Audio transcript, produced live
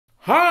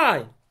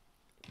Hi,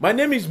 my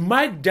name is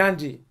Mike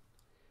Dandy,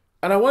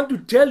 and I want to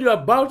tell you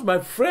about my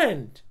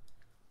friend,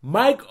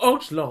 Mike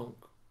Oxlong.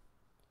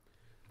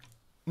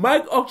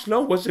 Mike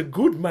Oxlong was a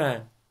good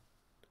man,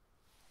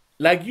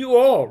 like you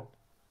all,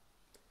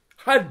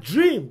 had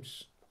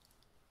dreams,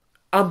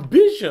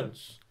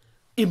 ambitions,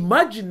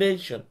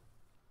 imagination.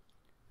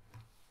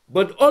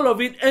 But all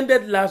of it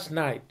ended last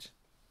night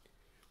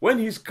when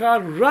his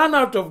car ran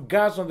out of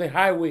gas on the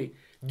highway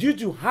due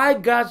to high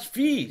gas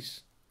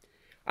fees,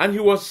 and he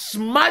was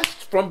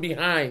smashed from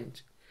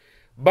behind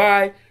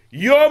by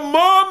your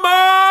mama!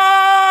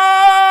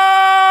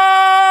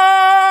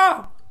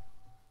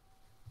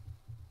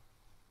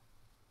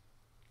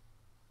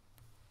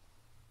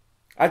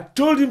 I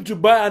told him to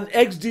buy an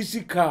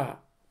XDC car,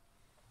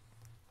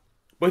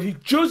 but he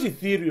chose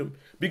Ethereum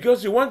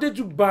because he wanted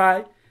to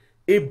buy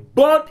a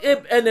Bored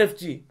Ape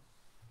NFT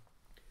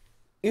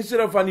instead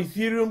of an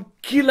Ethereum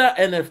Killer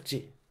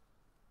NFT.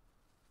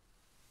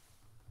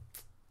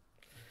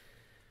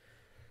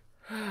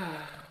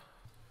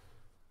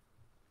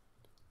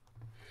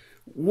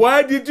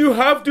 Why did you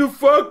have to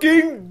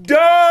fucking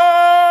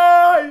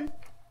die?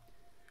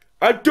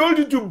 I told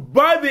you to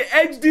buy the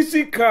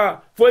XDC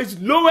car for its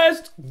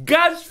lowest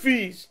gas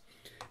fees.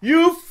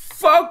 You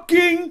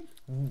fucking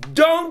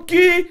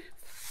donkey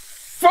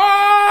fuck!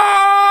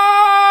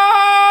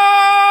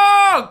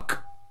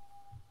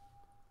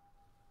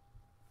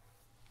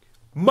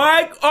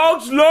 Mike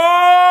Oxlong!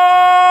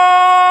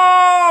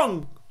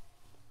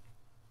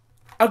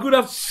 I could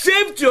have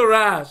saved your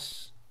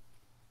ass.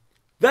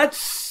 That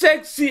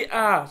sexy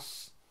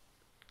ass.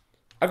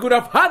 I could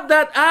have had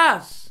that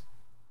ass.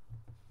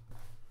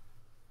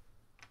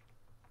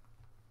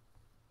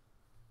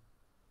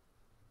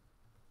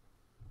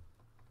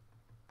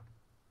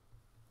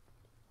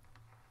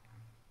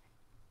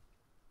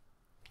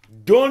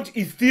 Don't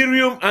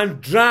Ethereum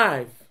and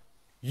drive.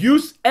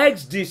 Use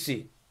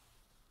XDC.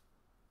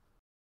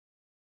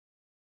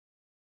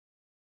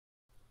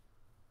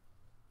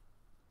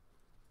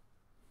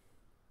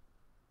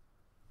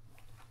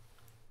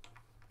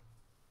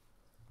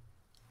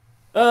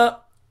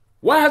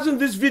 Why hasn't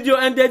this video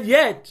ended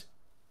yet?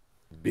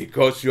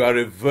 Because you are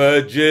a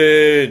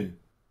virgin.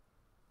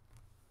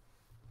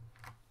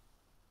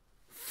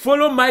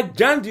 Follow Mike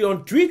Dandy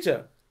on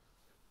Twitter.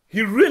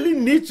 He really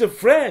needs a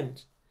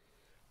friend.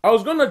 I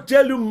was gonna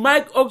tell you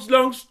Mike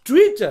Oxlong's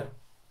Twitter,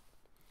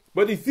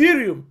 but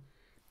Ethereum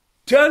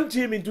turned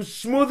him into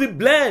Smoothie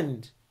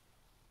Blend.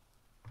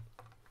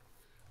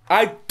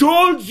 I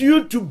told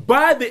you to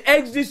buy the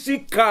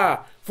XDC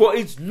car for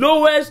its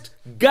lowest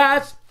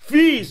gas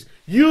fees.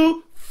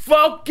 You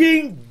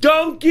fucking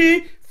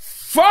donkey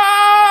fuck!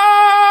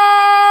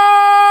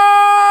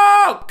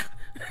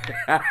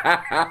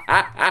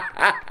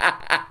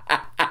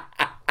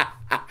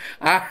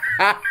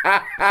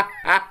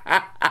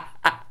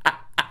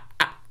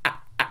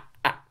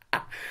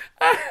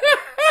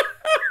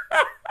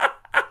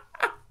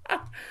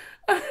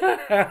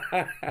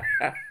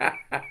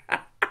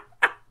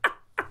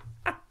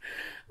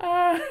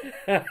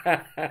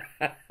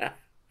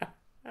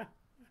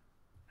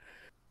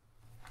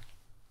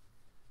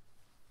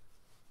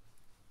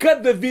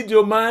 Cut the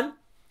video, man.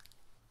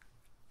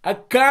 I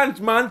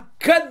can't, man.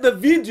 Cut the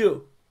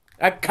video.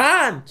 I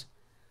can't.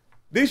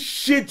 This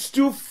shit's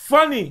too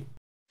funny.